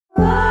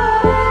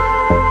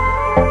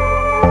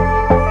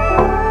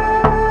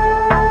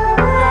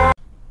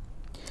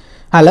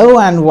Hello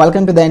and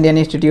welcome to the Indian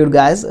Institute,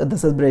 guys.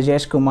 This is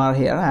Brajesh Kumar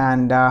here,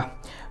 and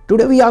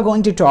today we are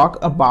going to talk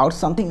about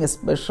something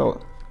special.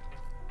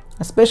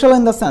 Special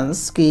in the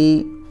sense कि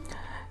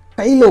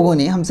कई लोगों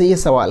ने हमसे ये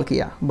सवाल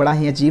किया, बड़ा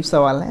ही अजीब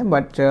सवाल है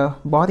बट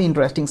बहुत ही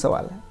इंटरेस्टिंग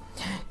सवाल है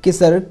कि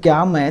सर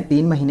क्या मैं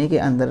 3 महीने के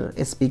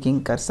अंदर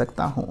स्पीकिंग कर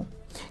सकता हूँ?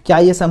 क्या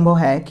ये संभव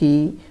है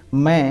कि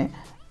मैं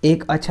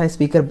एक अच्छा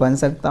स्पीकर बन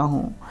सकता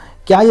हूँ?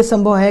 क्या ये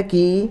संभव है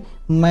कि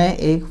मैं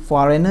एक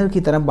फॉरेनर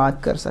की तरह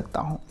बात कर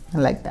सकता हूँ?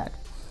 Like that.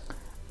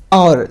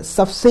 और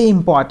सबसे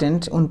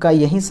इम्पॉर्टेंट उनका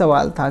यही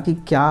सवाल था कि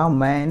क्या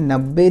मैं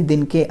 90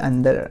 दिन के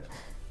अंदर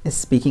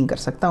स्पीकिंग कर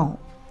सकता हूँ?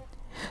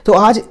 तो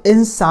आज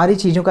इन सारी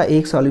चीज़ों का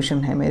एक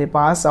सॉल्यूशन है मेरे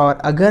पास, और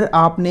अगर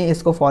आपने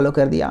इसको फॉलो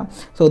कर दिया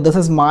तो दिस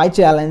इज़ माय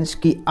चैलेंज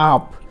कि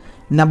आप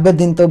 90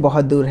 दिन तो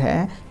बहुत दूर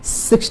है,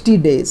 60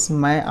 डेज,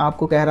 मैं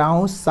आपको कह रहा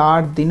हूँ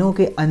 60 दिनों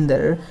के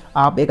अंदर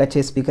आप एक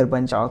अच्छे स्पीकर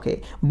बन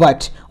जाओगे।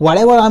 But what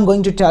ever I am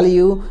going to tell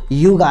you,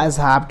 you guys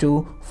have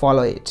to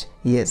follow it.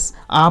 Yes,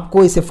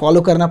 आपको इसे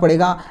फॉलो करना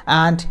पड़ेगा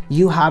and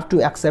you have to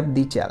accept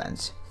the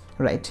challenge,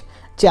 right.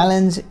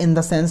 Challenge in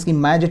the sense कि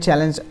मैं जो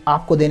चैलेंज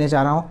आपको देने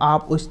जा रहा हूँ,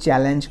 आप उस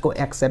चैलेंज को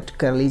एक्सेप्ट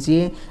कर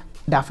लीजिए,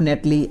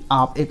 डेफिनेटली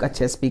आप एक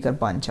अच्छे स्पीकर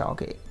बन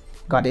जाओगे।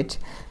 Got it?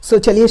 सो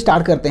चलिए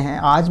स्टार्ट करते हैं।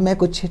 आज मैं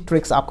कुछ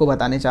ट्रिक्स आपको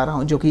बताने जा रहा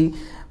हूँ जो कि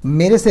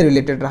मेरे से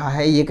रिलेटेड रहा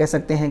है। ये कह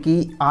सकते हैं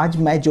कि आज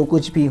मैं जो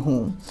कुछ भी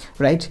हूँ,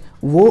 राइट,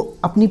 वो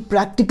अपनी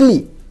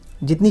प्रैक्टिकली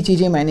जितनी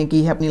चीज़ें मैंने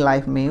की है अपनी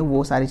लाइफ में,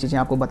 वो सारी चीज़ें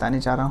आपको बताने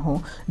जा रहा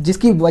हूँ,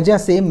 जिसकी वजह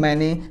से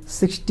मैंने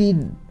 60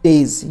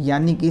 डेज़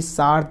यानी कि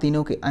 60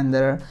 दिनों के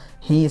अंदर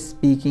ही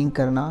स्पीकिंग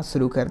करना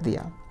शुरू कर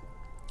दिया,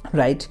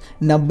 राइट।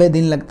 90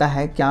 दिन लगता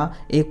है क्या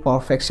एक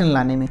परफेक्शन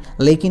लाने में,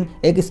 लेकिन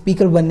एक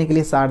स्पीकर बनने के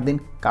लिए 60 दिन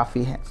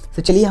काफ़ी है।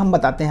 तो चलिए हम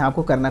बताते हैं,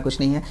 आपको करना कुछ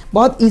नहीं है,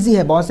 बहुत इजी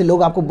है। बहुत से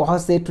लोग आपको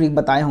बहुत से ट्रिक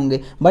बताए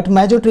होंगे, बट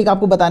मैं जो ट्रिक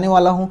आपको बताने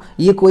वाला हूँ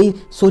ये कोई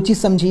सोची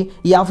समझी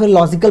या फिर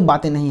लॉजिकल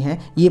बातें नहीं है,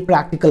 ये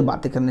प्रैक्टिकल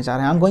बातें करने जा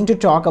रहे हैं। I am going to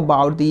talk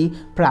about the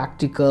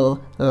practical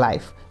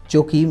life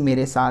जो कि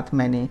मेरे साथ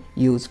मैंने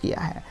यूज़ किया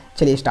है।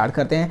 चलिए स्टार्ट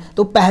करते हैं।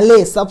 तो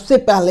सबसे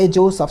पहले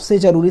जो सबसे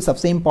ज़रूरी,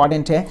 सबसे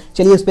इंपॉर्टेंट है,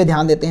 चलिए उस पर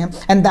ध्यान देते हैं,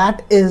 and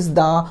that is the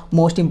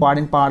most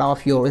important part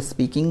of your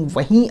speaking.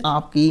 वही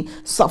आपकी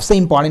सबसे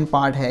इंपॉर्टेंट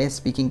पार्ट है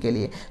स्पीकिंग के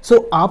लिए।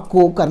 सो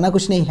आपको करना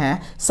कुछ नहीं है,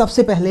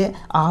 सबसे पहले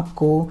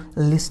आपको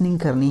लिसनिंग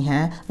करनी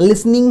है।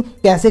 लिसनिंग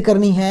कैसे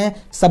करनी है?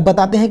 सब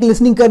बताते हैं कि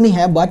लिसनिंग करनी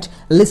है, बट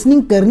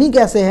लिसनिंग करनी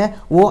कैसे है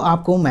वो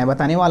आपको मैं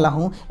बताने वाला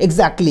हूँ।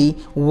 Exactly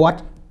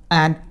what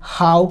and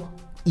how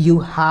you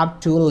have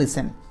to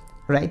listen,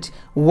 right?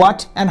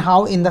 What and how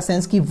in the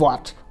sense कि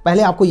what,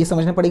 पहले आपको ये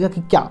समझना पड़ेगा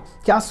कि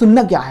क्या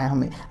सुनना क्या है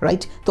हमें,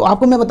 राइट। तो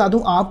आपको मैं बता दूं,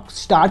 आप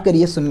स्टार्ट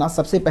करिए सुनना।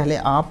 सबसे पहले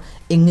आप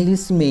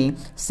इंग्लिश में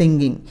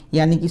सिंगिंग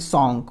यानी कि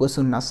सॉन्ग को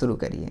सुनना शुरू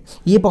करिए।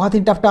 ये बहुत ही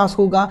टफ टास्क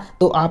होगा,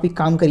 तो आप एक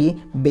काम करिए,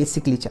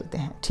 बेसिकली चलते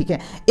हैं, ठीक है।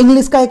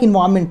 इंग्लिश का एक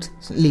इन्वायरमेंट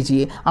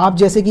लीजिए। आप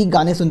जैसे कि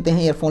गाने सुनते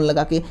हैं ईयरफोन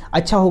लगा के,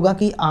 अच्छा होगा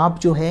कि आप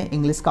जो है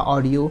इंग्लिश का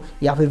ऑडियो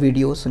या फिर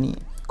वीडियो सुनिए।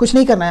 कुछ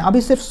नहीं करना है, अभी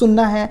सिर्फ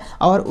सुनना है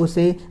और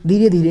उसे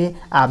धीरे धीरे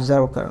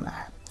ऑब्जर्व करना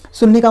है।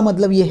 सुनने का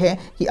मतलब ये है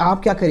कि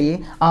आप क्या करिए,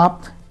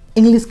 आप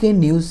इंग्लिश के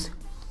न्यूज़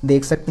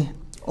देख सकते हैं,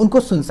 उनको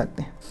सुन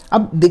सकते हैं।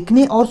 अब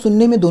देखने और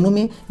सुनने में दोनों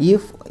में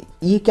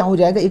ये क्या हो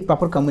जाएगा, एक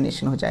प्रॉपर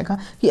कॉम्बिनेशन हो जाएगा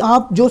कि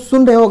आप जो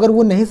सुन रहे हो अगर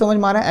वो नहीं समझ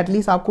में आ रहा है,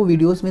 एटलीस्ट आपको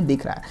वीडियोस में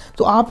दिख रहा है,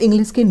 तो आप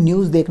इंग्लिश के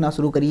न्यूज़ देखना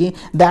शुरू करिए।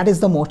 That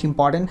is the most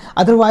important.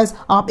 Otherwise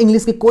आप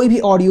इंग्लिश के कोई भी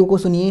ऑडियो को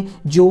सुनिए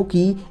जो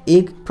कि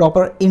एक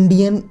प्रॉपर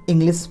इंडियन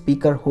इंग्लिश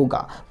स्पीकर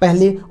होगा,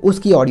 पहले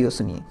उसकी ऑडियो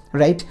सुनिए,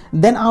 राइट।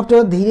 देन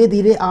आफ्टर धीरे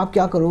धीरे आप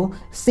क्या करो,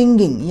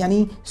 सिंगिंग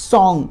यानी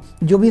सॉन्ग,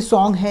 जो भी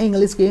सॉन्ग है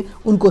इंग्लिश के,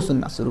 उनको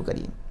सुनना शुरू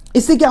करिए।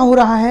 इससे क्या हो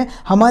रहा है,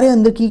 हमारे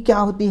अंदर की क्या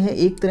होती है,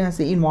 एक तरह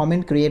से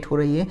इन्वायरमेंट क्रिएट हो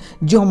रही है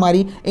जो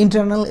हमारी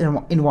इंटरनल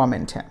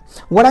इन्वायरमेंट है।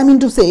 व्हाट आई मीन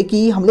टू से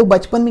कि हम लोग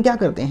बचपन में क्या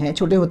करते हैं,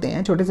 छोटे होते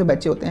हैं, छोटे से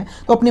बच्चे होते हैं,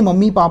 तो अपने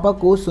मम्मी पापा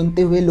को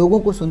सुनते हुए, लोगों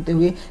को सुनते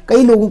हुए,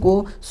 कई लोगों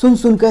को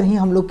सुन कर ही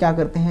हम लोग क्या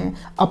करते हैं,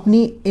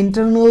 अपनी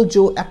इंटरनल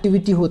जो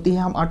एक्टिविटी होती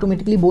है हम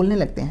ऑटोमेटिकली बोलने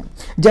लगते हैं।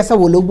 जैसा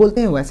वो लोग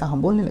बोलते हैं वैसा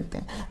हम बोलने लगते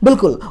हैं।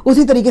 बिल्कुल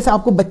उसी तरीके से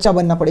आपको बच्चा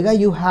बनना पड़ेगा।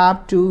 You have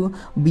to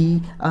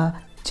be a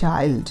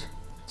child.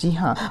 जी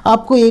हाँ,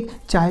 आपको एक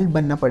चाइल्ड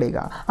बनना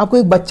पड़ेगा, आपको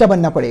एक बच्चा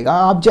बनना पड़ेगा।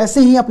 आप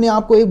जैसे ही अपने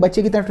आप को एक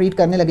बच्चे की तरह ट्रीट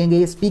करने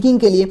लगेंगे स्पीकिंग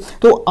के लिए,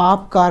 तो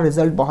आपका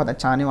रिजल्ट बहुत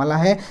अच्छा आने वाला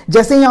है।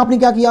 जैसे ही आपने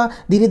क्या किया,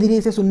 धीरे धीरे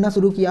इसे सुनना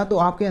शुरू किया, तो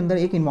आपके अंदर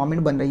एक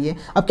इन्वायरमेंट बन रही है।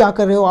 अब क्या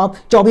कर रहे हो आप,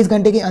 24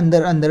 घंटे के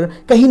अंदर अंदर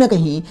कहीं ना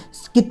कहीं,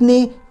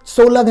 कितने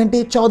 16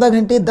 घंटे, 14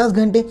 घंटे, 10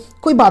 घंटे,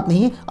 कोई बात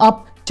नहीं,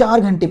 आप 4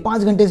 घंटे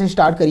 5 घंटे से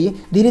स्टार्ट करिए,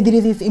 धीरे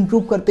धीरे इसे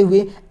इंप्रूव करते हुए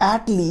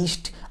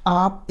एटलीस्ट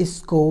आप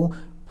इसको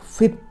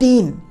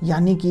 15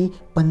 यानी कि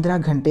 15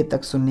 घंटे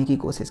तक सुनने की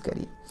कोशिश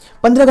करिए।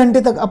 15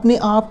 घंटे तक अपने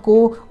आप को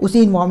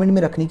उसी इन्वायरमेंट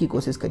में रखने की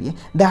कोशिश करिए।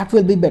 That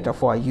will be better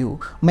for you.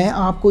 मैं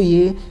आपको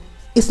ये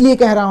इसलिए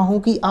कह रहा हूँ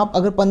कि आप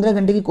अगर 15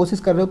 घंटे की कोशिश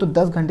कर रहे हो तो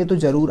 10 घंटे तो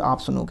ज़रूर आप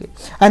सुनोगे।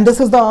 And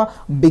this is the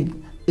big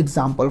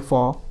example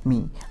for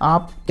me.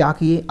 आप क्या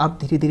किए, आप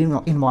धीरे धीरे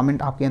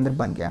इन्वायरमेंट आपके अंदर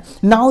बन गया।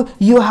 Now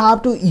you have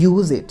to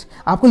use it.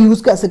 आपको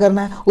यूज़ कैसे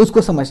करना है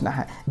उसको समझना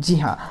है। जी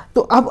हाँ,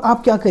 तो अब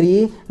आप क्या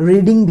करिए,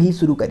 रीडिंग भी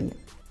शुरू करिए।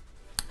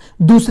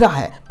 दूसरा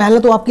है, पहला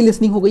तो आपकी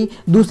लिसनिंग हो गई,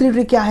 दूसरी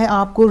ट्रिक क्या है,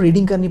 आपको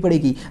रीडिंग करनी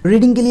पड़ेगी।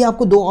 रीडिंग के लिए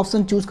आपको दो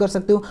ऑप्शन चूज कर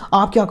सकते हो।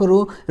 आप क्या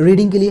करो,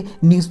 रीडिंग के लिए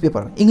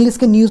न्यूज़पेपर, इंग्लिश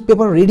के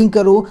न्यूज़पेपर रीडिंग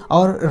करो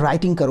और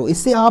राइटिंग करो।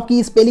 इससे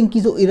आपकी स्पेलिंग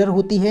की जो एरर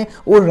होती है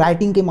वो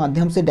राइटिंग के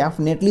माध्यम से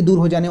डेफिनेटली दूर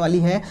हो जाने वाली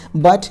है।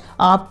 बट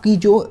आपकी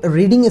जो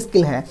रीडिंग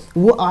स्किल है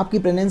वो आपकी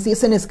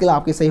प्रोनाउंसिएशन स्किल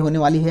आपकी सही होने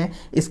वाली है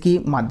इसके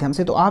माध्यम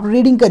से। तो आप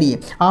रीडिंग करिए,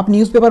 आप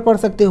न्यूज़पेपर पढ़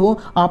सकते हो,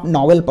 आप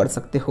नॉवेल पढ़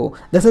सकते हो।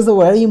 दिस इज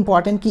वेरी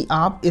इंपॉर्टेंट कि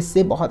आप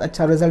इससे बहुत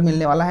अच्छा रिजल्ट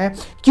मिलने वाला है।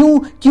 क्यों?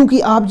 क्योंकि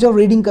आप जब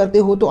रीडिंग करते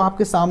हो तो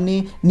आपके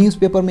सामने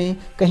न्यूज़पेपर में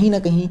कहीं ना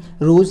कहीं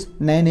रोज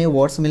नए नए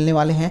वर्ड्स मिलने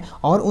वाले हैं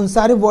और उन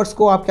सारे वर्ड्स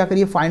को आप क्या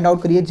करिए, फाइंड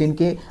आउट करिए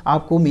जिनके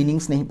आपको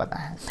मीनिंग्स नहीं पता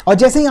है। और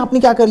जैसे ही आपने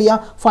क्या कर लिया,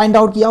 फाइंड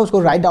आउट किया, उसको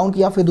राइट डाउन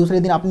किया, फिर दूसरे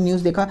दिन आपने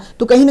न्यूज़ देखा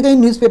तो कहीं ना कहीं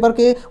न्यूज़पेपर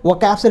के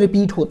वोकैब से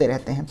रिपीट होते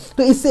रहते हैं।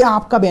 तो इससे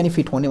आपका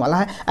बेनिफिट होने वाला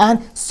है एंड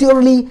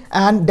श्योरली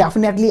एंड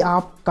डेफिनेटली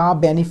आपका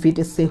बेनिफिट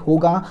इससे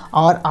होगा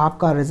और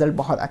आपका रिजल्ट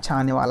बहुत अच्छा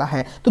आने वाला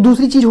है। तो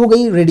दूसरी चीज हो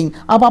गई रीडिंग।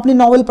 अब आपने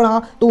नॉवेल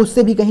पढ़ा तो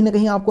उससे भी कहीं ना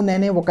कहीं आपको नए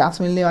नए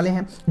वोकैब्स मिलने वाले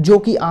हैं जो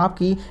कि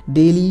आपकी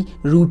डेली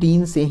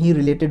रूटीन से ही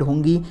रिलेटेड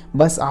होंगी।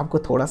 बस आपको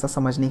थोड़ा सा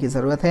समझने की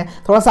जरूरत है।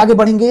 थोड़ा सा आगे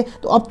बढ़ेंगे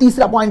तो अब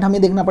तीसरा पॉइंट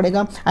हमें देखना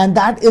पड़ेगा and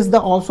that is the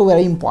also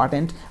very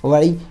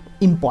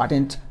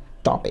important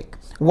topic.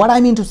 What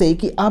I mean to से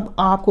कि अब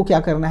आपको क्या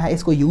करना है,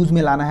 इसको यूज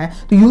में लाना है।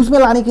 तो यूज में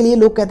लाने के लिए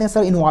लोग कहते हैं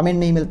सर इन्वायरमेंट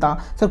नहीं मिलता,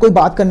 सर कोई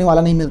बात करने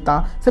वाला नहीं मिलता,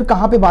 सर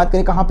कहाँ पे बात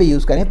करें, कहाँ पे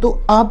यूज करें। तो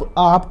अब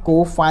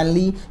आपको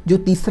फाइनली जो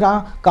तीसरा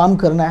काम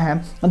करना है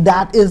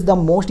that is the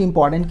most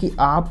important कि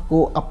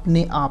आपको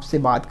अपने आप से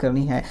बात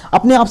करनी है।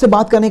 अपने आप से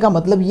बात करने का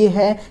मतलब ये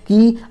है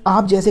कि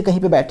आप जैसे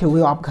कहीं पे बैठे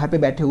हुए हो, आप घर पे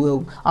बैठे हुए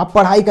हो, आप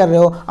पढ़ाई कर रहे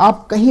हो,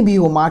 आप कहीं भी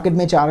हो, मार्केट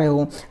में जा रहे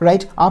हो,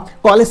 राइट, आप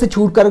कॉलेज से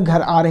छूट कर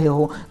घर आ रहे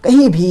हो,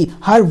 कहीं भी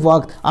हर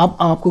वक्त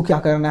आपको क्या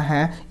करना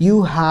है,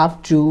 you have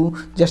to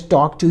just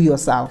talk to your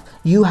self,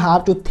 you have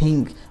to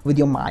think with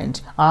your mind.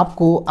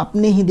 आपको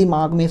अपने ही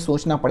दिमाग में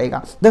सोचना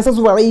पड़ेगा। This is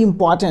very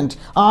important.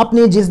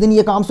 आपने जिस दिन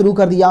ये काम शुरू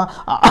कर दिया,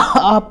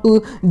 आप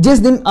जिस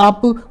दिन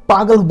आप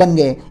पागल बन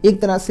गए,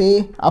 एक तरह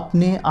से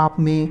अपने आप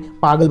में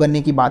पागल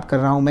बनने की बात कर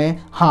रहा हूं मैं।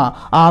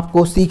 हाँ,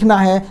 आपको सीखना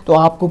है तो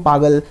आपको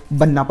पागल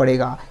बनना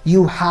पड़ेगा।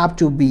 You have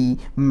to be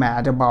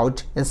mad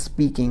about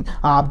speaking.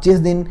 आप जिस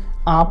दिन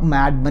आप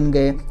मैड बन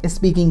गए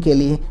स्पीकिंग के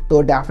लिए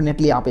तो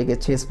डेफिनेटली आप एक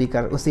अच्छे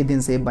स्पीकर उसी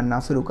दिन से बनना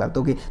शुरू कर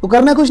दोगे। तो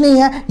करना कुछ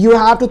नहीं है, यू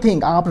हैव टू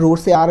थिंक। आप रोड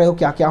से आ रहे हो,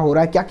 क्या क्या हो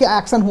रहा है, क्या क्या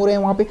एक्शन हो रहे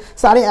हैं वहाँ पे,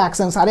 सारे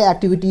एक्शन, सारे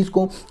एक्टिविटीज़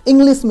को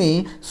इंग्लिश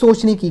में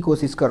सोचने की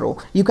कोशिश करो।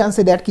 यू कैन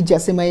से दैट कि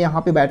जैसे मैं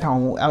यहाँ पे बैठा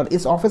हूँ और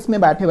इस ऑफिस में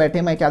बैठे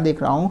बैठे मैं क्या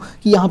देख रहा हूँ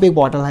कि यहाँ पे एक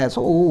बॉटल है।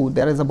 So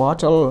there is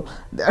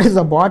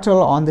a bottle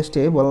on this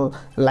table,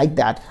 like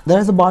that, there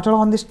is a bottle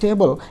on this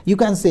table, you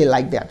can say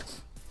like that.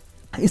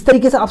 इस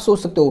तरीके से आप सोच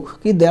सकते हो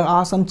कि there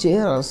are some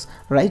chairs,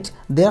 right,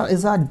 there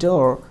is a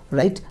door,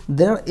 right,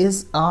 there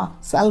is a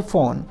cell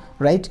phone,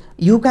 right,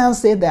 you can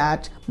say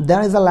that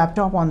there is a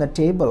laptop on the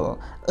table,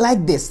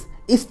 like this.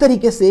 इस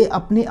तरीके से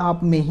अपने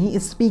आप में ही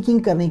स्पीकिंग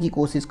करने की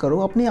कोशिश करो,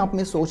 अपने आप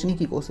में सोचने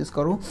की कोशिश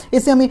करो।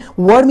 इससे हमें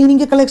वर्ड मीनिंग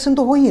के कलेक्शन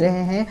तो हो ही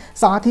रहे हैं,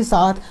 साथ ही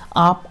साथ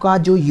आपका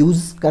जो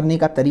यूज़ करने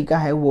का तरीका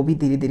है वो भी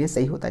धीरे धीरे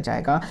सही होता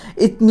जाएगा।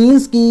 इट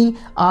मीन्स कि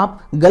आप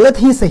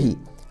गलत ही सही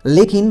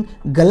लेकिन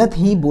गलत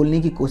ही बोलने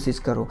की कोशिश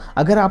करो।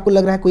 अगर आपको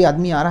लग रहा है कोई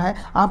आदमी आ रहा है,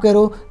 आप कह रहे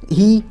हो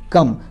ही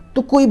कम,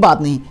 तो कोई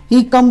बात नहीं,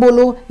 ही कम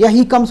बोलो या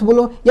ही कम्स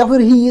बोलो या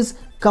फिर ही इज़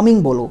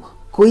कमिंग बोलो,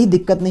 कोई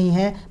दिक्कत नहीं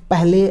है।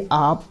 पहले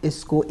आप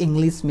इसको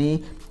इंग्लिश में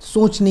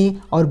सोचने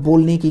और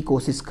बोलने की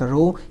कोशिश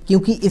करो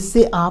क्योंकि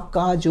इससे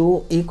आपका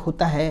जो एक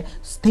होता है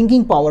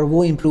थिंकिंग पावर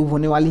वो इम्प्रूव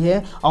होने वाली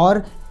है।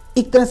 और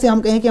एक तरह से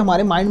हम कहें कि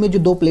हमारे माइंड में जो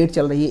दो प्लेट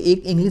चल रही है,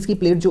 एक इंग्लिश की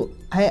प्लेट जो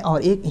है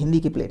और एक हिंदी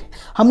की प्लेट है,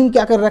 हमने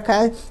क्या कर रखा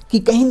है कि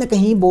कहीं ना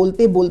कहीं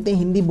बोलते बोलते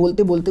हिंदी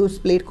बोलते बोलते उस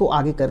प्लेट को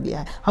आगे कर लिया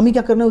है। हमें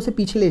क्या करना है, उसे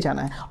पीछे ले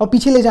जाना है और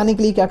पीछे ले जाने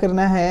के लिए क्या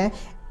करना है,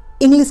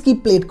 इंग्लिश की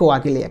प्लेट को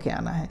आगे लेके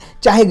आना है,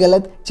 चाहे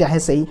गलत चाहे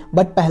सही,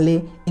 बट पहले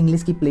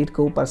इंग्लिश की प्लेट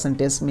को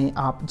परसेंटेज में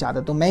आप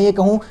ज़्यादा। तो मैं ये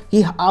कहूँ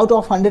कि out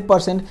of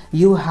 100%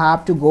 you have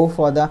to go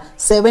for the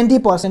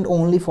 70%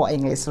 only for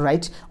English,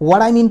 right.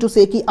 What I mean to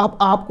से कि अब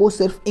आपको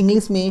सिर्फ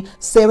इंग्लिश में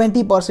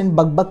 70%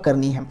 बकबक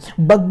करनी है,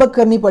 बकबक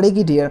करनी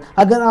पड़ेगी डियर।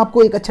 अगर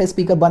आपको एक अच्छा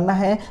स्पीकर बनना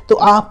है तो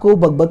आपको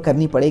बकबक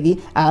करनी पड़ेगी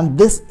and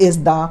this is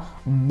the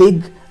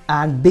big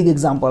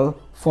example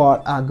for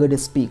a good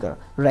speaker,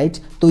 right.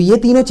 तो ये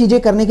तीनों चीज़ें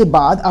करने के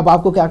बाद अब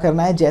आपको क्या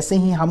करना है, जैसे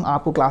ही हम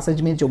आपको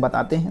क्लासेज में जो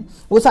बताते हैं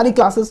वो सारी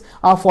क्लासेस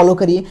आप फॉलो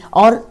करिए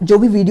और जो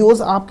भी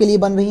वीडियोस आपके लिए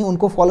बन रही हैं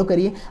उनको फॉलो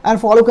करिए। और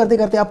फॉलो करते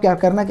करते आप क्या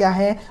करना क्या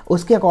है,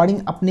 उसके अकॉर्डिंग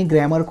अपने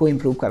ग्रामर को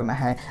इम्प्रूव करना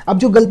है। अब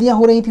जो गलतियाँ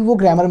हो रही थी वो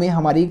ग्रामर में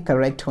हमारी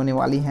करेक्ट होने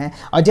वाली हैं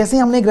और जैसे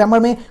हमने ग्रामर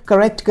में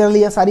करेक्ट कर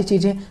लिया सारी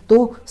चीज़ें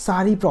तो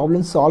सारी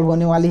प्रॉब्लम सॉल्व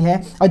होने वाली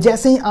है। और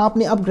जैसे ही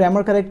आपने अब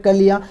ग्रामर करेक्ट कर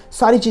लिया,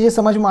 सारी चीज़ें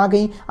समझ में आ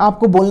गई,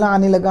 आपको बोलना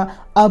आने लगा,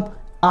 अब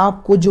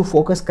आपको जो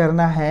फोकस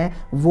करना है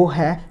वो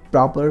है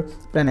प्रॉपर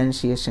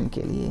प्रोनाउंसिएशन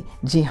के लिए।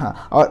 जी हाँ,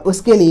 और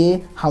उसके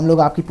लिए हम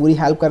लोग आपकी पूरी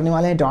हेल्प करने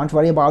वाले हैं। Don't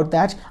worry about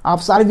that. आप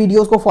सारे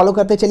वीडियोस को फॉलो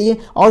करते चलिए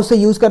और उसे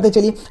यूज़ करते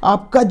चलिए।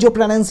 आपका जो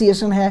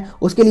प्रोनाउंसिएशन है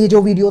उसके लिए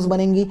जो वीडियोस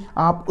बनेंगी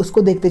आप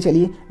उसको देखते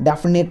चलिए।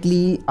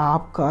 डेफिनेटली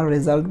आपका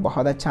रिजल्ट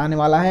बहुत अच्छा आने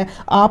वाला है।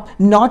 आप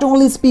not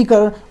only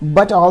speaker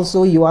but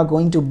also you are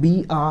going to be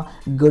a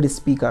good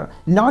speaker.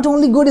 Not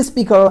only good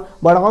speaker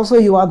but also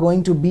you are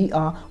going to be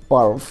a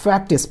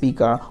perfect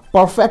speaker.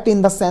 Perfect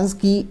in the sense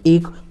कि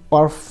एक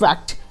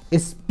perfect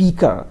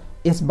speaker.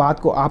 इस बात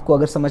को आपको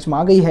अगर समझ में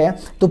आ गई है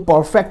तो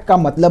परफेक्ट का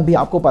मतलब भी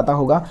आपको पता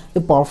होगा कि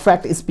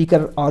परफेक्ट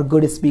स्पीकर और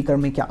गुड स्पीकर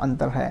में क्या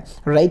अंतर है,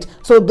 right?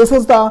 So this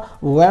is the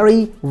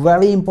very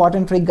very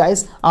important trick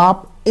guys.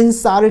 आप इन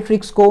सारे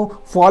ट्रिक्स को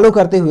फॉलो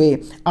करते हुए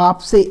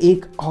आपसे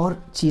एक और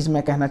चीज़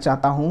मैं कहना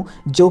चाहता हूं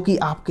जो कि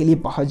आपके लिए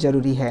बहुत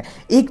ज़रूरी है।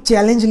 एक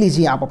चैलेंज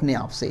लीजिए आप अपने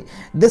आप से।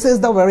 This is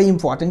the very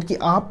important कि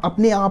आप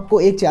अपने आप को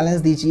एक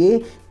चैलेंज दीजिए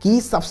कि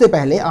सबसे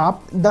पहले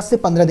आप 10 से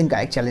 15 दिन का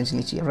एक चैलेंज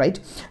लीजिए, right?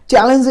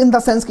 Challenge in the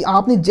sense कि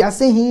आपने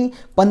जैसे ही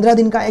 15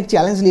 दिन का एक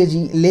चैलेंज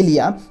ले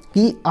लिया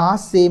कि आज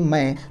से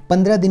मैं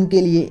 15 दिन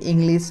के लिए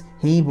इंग्लिश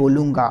ही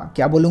बोलूँगा।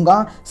 क्या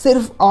बोलूँगा?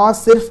 सिर्फ और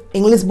सिर्फ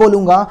इंग्लिश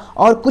बोलूँगा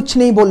और कुछ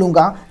नहीं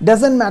बोलूँगा।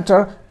 डजेंट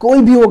मैटर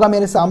कोई भी होगा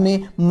मेरे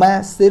सामने,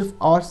 मैं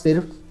सिर्फ और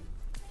सिर्फ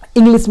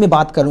इंग्लिश में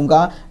बात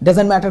करूंगा।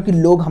 डजेंट मैटर कि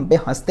लोग हम पे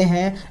हंसते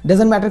हैं,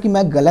 डजेंट मैटर कि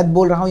मैं गलत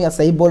बोल रहा हूं या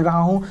सही बोल रहा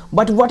हूं,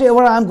 but what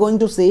ever I am going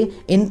to से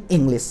इन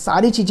इंग्लिश,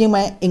 सारी चीज़ें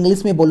मैं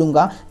इंग्लिश में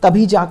बोलूंगा।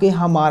 तभी जाके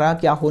हमारा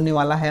क्या होने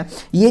वाला है,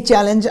 ये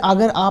चैलेंज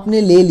अगर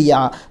आपने ले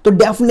लिया तो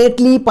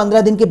डेफिनेटली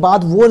 15 दिन के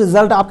बाद वो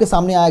रिजल्ट आपके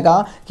सामने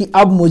आएगा कि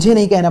अब मुझे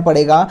नहीं कहना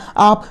पड़ेगा।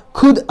 आप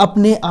खुद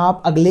अपने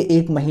आप अगले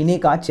 1 महीने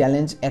का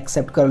चैलेंज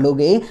एक्सेप्ट कर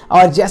लोगे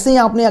और जैसे ही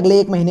आपने अगले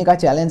 1 महीने का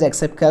चैलेंज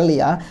एक्सेप्ट कर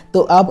लिया तो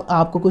अब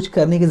आपको कुछ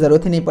करने की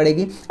ज़रूरत ही नहीं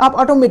पड़ेगी। आप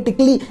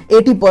ऑटोमेटिकली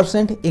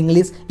 80%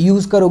 इंग्लिश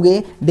यूज़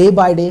करोगे डे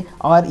बाय डे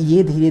और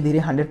ये धीरे धीरे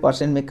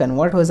 100% में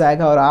कन्वर्ट हो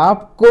जाएगा और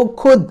आपको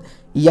खुद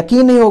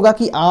यकीन नहीं होगा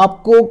कि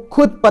आपको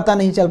खुद पता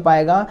नहीं चल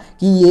पाएगा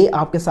कि ये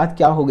आपके साथ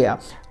क्या हो गया।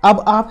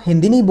 अब आप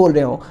हिंदी नहीं बोल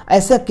रहे हो,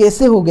 ऐसा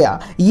कैसे हो गया?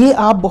 ये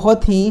आप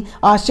बहुत ही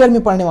आश्चर्य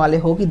में पड़ने वाले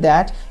हो कि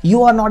that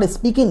you are not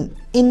speaking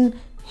in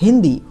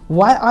Hindi.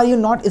 Why are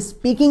you not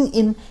speaking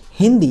in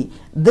Hindi?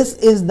 This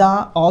is the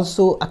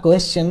also a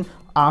question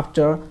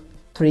after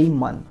 3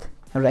 months.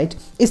 Right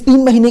इस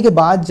 3 महीने के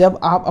बाद जब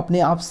आप अपने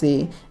आप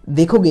से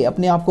देखोगे,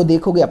 अपने आप को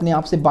देखोगे, अपने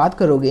आप से बात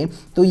करोगे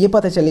तो ये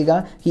पता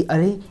चलेगा कि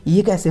अरे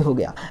ये कैसे हो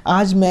गया।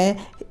 आज मैं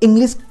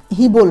इंग्लिश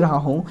ही बोल रहा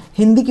हूँ,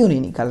 हिंदी क्यों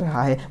नहीं निकल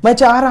रहा है। मैं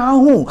चाह रहा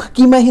हूँ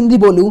कि मैं हिंदी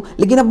बोलूँ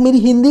लेकिन अब मेरी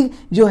हिंदी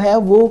जो है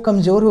वो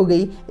कमज़ोर हो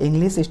गई,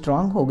 इंग्लिश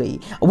स्ट्रांग हो गई।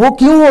 वो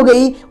क्यों हो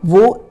गई?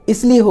 वो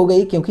इसलिए हो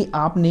गई क्योंकि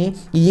आपने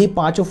ये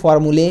 5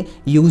 फॉर्मूले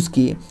यूज़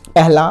किए।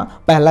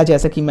 पहला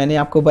जैसा कि मैंने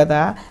आपको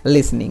बताया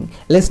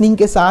लिसनिंग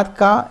के साथ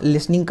का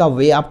लिसनिंग का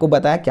वे आपको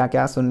बताया क्या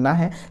क्या सुनना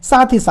है।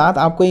 साथ ही साथ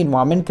आपको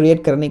इन्वायरमेंट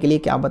क्रिएट करने के लिए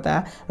क्या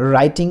बताया,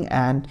 राइटिंग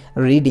एंड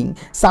रीडिंग।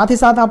 साथ ही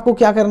साथ आपको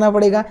क्या करना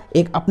पड़ेगा,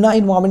 एक अपना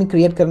इन्वायरमेंट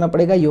क्रिएट करना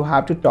पड़ेगा। You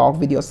have to talk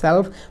with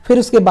yourself. फिर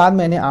उसके बाद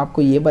मैंने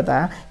आपको ये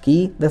बताया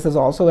कि this is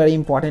also very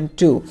important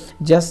to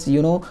just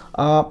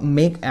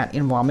make an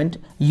environment,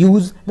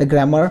 use the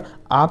grammar.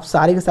 आप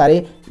सारे के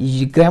सारे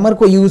ग्रामर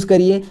को यूज़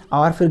करिए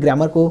और फिर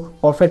ग्रामर को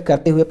परफेक्ट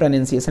करते हुए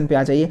प्रोनाउंसिएशन पे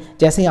आ जाइए।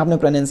 जैसे ही आपने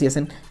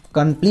प्रोनाउंसिएशन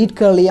कंप्लीट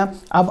कर लिया,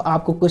 अब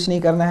आपको कुछ नहीं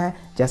करना है।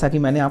 जैसा कि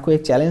मैंने आपको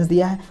एक चैलेंज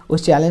दिया है,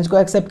 उस चैलेंज को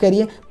एक्सेप्ट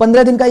करिए।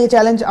 15 दिन का ये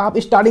चैलेंज आप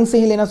स्टार्टिंग से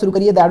ही लेना शुरू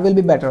करिए, दैट विल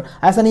बी बेटर।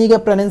 ऐसा नहीं है कि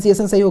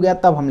प्रोनाउंसिएशन सही हो गया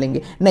तब हम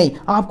लेंगे, नहीं,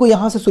 आपको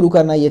यहाँ से शुरू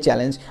करना है। ये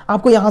चैलेंज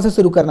आपको यहाँ से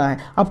शुरू करना है,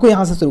 आपको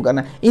यहाँ से शुरू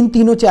करना है। इन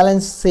तीनों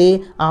चैलेंज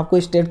से आपको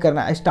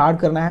स्टार्ट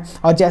करना है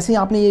और जैसे ही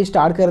आपने ये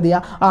स्टार्ट कर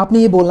दिया, आपने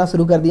ये बोलना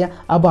शुरू कर दिया,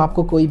 अब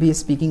आपको कोई भी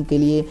स्पीकिंग के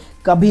लिए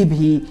कभी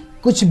भी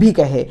कुछ भी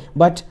कहे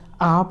बट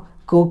आप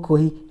को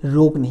कोई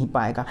रोक नहीं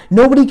पाएगा।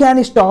 Nobody can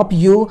stop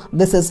you.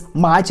 This is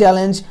my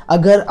challenge.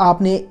 अगर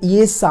आपने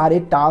ये सारे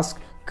टास्क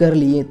कर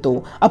लिए तो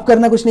अब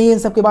करना कुछ नहीं है इन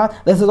सब के बाद।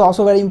 This is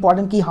also very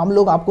important कि हम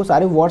लोग आपको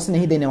सारे वर्ड्स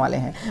नहीं देने वाले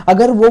हैं।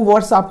 अगर वो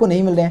वर्ड्स आपको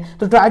नहीं मिल रहे हैं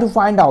तो try to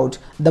find out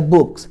the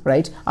books,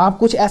 right? आप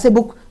कुछ ऐसे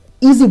बुक,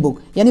 ईजी बुक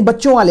यानी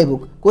बच्चों वाले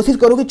बुक, कोशिश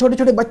करो कि छोटे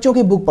छोटे बच्चों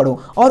की बुक पढ़ो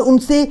और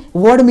उनसे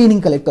वर्ड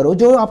मीनिंग कलेक्ट करो,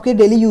 जो आपके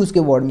डेली यूज़ के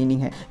वर्ड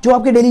मीनिंग है, जो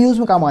आपके डेली यूज़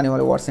में काम आने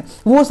वाले वर्ड्स हैं,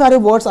 वो सारे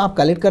वर्ड्स आप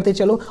कलेक्ट करते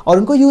चलो और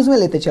उनको यूज़ में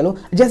लेते चलो।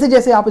 जैसे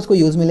जैसे आप इसको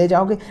यूज़ में ले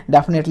जाओगे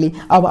डेफिनेटली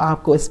अब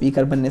आपको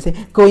स्पीकर बनने से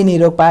कोई नहीं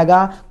रोक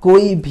पाएगा,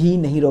 कोई भी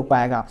नहीं रोक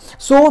पाएगा।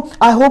 सो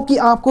आई होप कि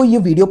आपको ये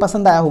वीडियो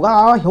पसंद आया होगा।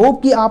 आई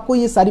होप कि आपको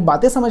ये सारी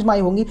बातें समझ में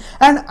आई होंगी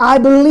and I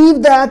believe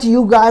that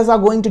you guys are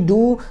going to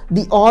do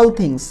the all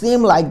things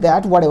same like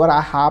that what ever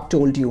I have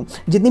told you.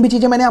 जितनी भी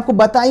चीज़ें मैंने आपको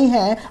बताई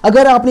हैं,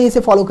 अगर आपने इसे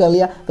फॉलो कर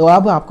लिया तो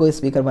अब आपको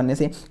स्पीकर बनने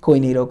से कोई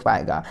नहीं रोक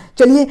पाएगा।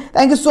 चलिए,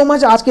 थैंक यू सो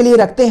मच। आज के लिए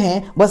रखते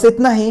हैं बस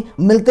इतना ही।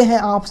 मिलते हैं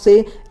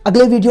आपसे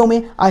अगले वीडियो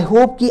में। आई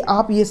होप कि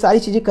आप ये सारी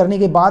चीज़ें करने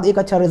के बाद, एक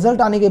अच्छा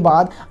रिजल्ट आने के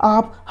बाद,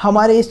 आप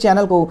हमारे इस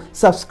चैनल को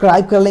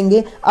सब्सक्राइब कर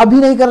लेंगे। अभी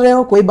नहीं कर रहे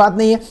हो कोई बात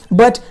नहीं है,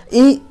 बट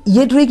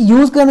ये ट्रिक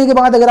यूज़ करने के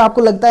बाद अगर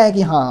आपको लगता है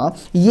कि हाँ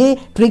ये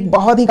ट्रिक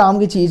बहुत ही काम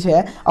की चीज़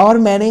है और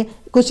मैंने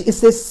कुछ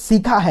इससे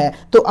सीखा है,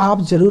 तो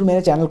आप ज़रूर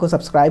मेरे चैनल को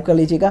सब्सक्राइब कर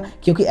लीजिएगा,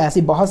 क्योंकि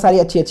ऐसी बहुत सारी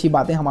अच्छी अच्छी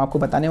बातें हम आपको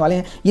बताने वाले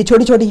हैं। ये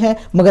छोटी छोटी हैं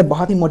मगर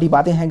बहुत ही मोटी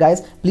बातें हैं guys,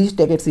 please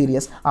take it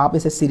serious. आप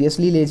इसे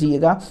सीरियसली ले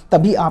जाइएगा,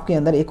 तभी आपके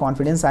अंदर एक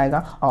कॉन्फिडेंस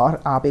आएगा और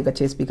आप एक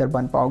अच्छे स्पीकर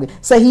बन पाओगे।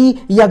 सही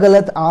या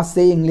गलत, आज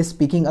से इंग्लिश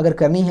स्पीकिंग अगर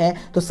करनी है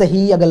तो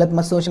सही या गलत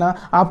मत सोचना,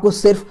 आपको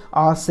सिर्फ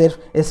और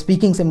सिर्फ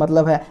स्पीकिंग से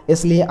मतलब है।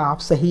 इसलिए आप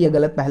सही या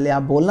गलत पहले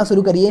आप बोलना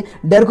शुरू करिए,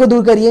 डर को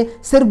दूर करिए,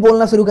 सिर्फ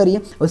बोलना शुरू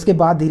करिए, उसके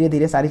बाद धीरे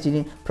धीरे सारी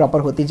चीज़ें प्रॉपर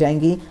होती जाएंगी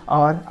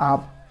और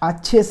आप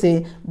अच्छे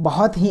से,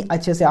 बहुत ही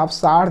अच्छे से आप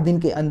 60 दिन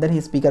के अंदर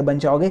ही स्पीकर बन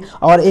जाओगे।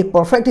 और एक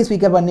परफेक्ट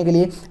स्पीकर बनने के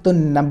लिए तो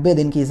 90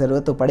 दिन की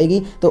ज़रूरत तो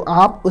पड़ेगी, तो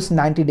आप उस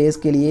 90 डेज़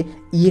के लिए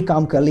ये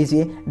काम कर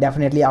लीजिए,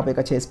 डेफिनेटली आप एक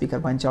अच्छे स्पीकर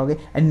बन जाओगे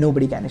and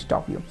nobody can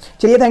stop you.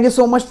 चलिए, thank you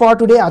so much for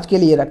today. आज के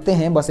लिए रखते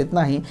हैं बस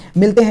इतना ही,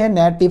 मिलते हैं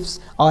नए टिप्स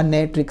और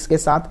नए ट्रिक्स के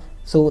साथ।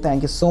 So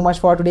thank you so much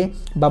for today,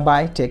 bye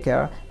bye, take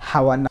care,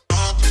 have a